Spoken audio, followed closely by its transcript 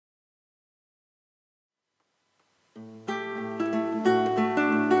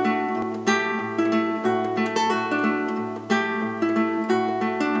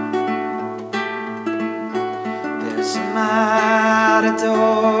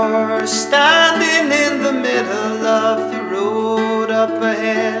you're standing in the middle of the road up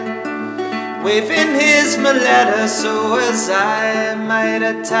ahead, waving his maletta so as I might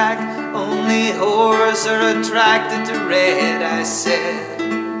attack. Only whores are attracted to red, I said.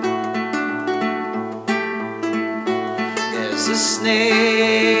 There's a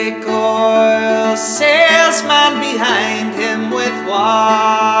snake oil salesman behind him with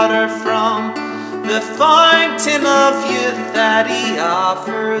water from the fountain of youth that he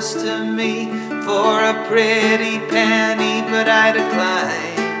offers to me for a pretty penny, but I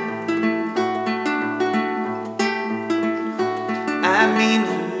decline. I mean,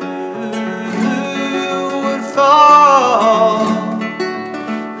 who would fall?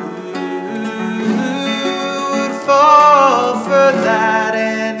 Who would fall for that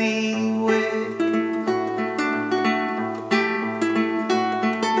anyway?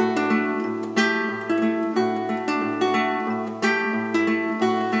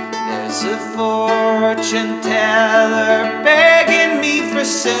 There's a fortune teller begging me for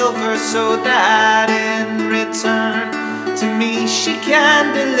silver so that in return to me she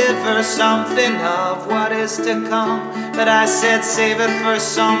can deliver something of what is to come. But I said save it for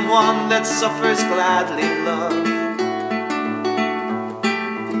someone that suffers gladly love.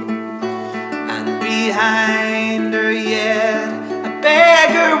 And behind her yet a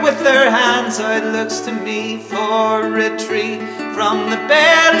beggar with her hands out looks to me for retreat from the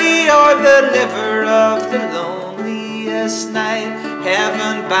belly or the liver of the loneliest night.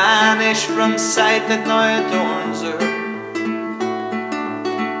 Heaven banished from sight that now adorns her.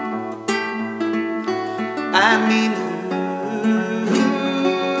 I mean,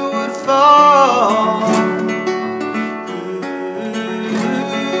 who would fall?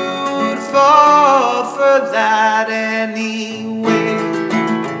 Who would fall for that anyway?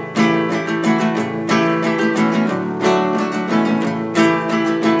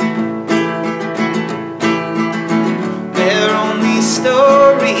 They're only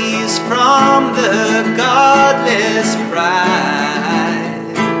stories from the Godless Pride.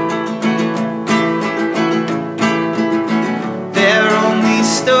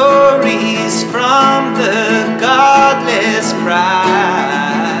 Stories from the Godless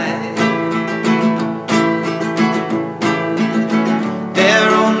Pride.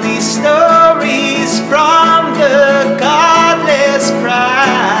 They're only stories from the Godless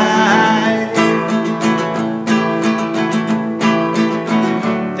Pride.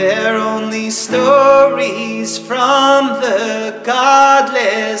 They're only stories from the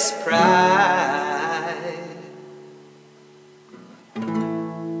Godless Pride.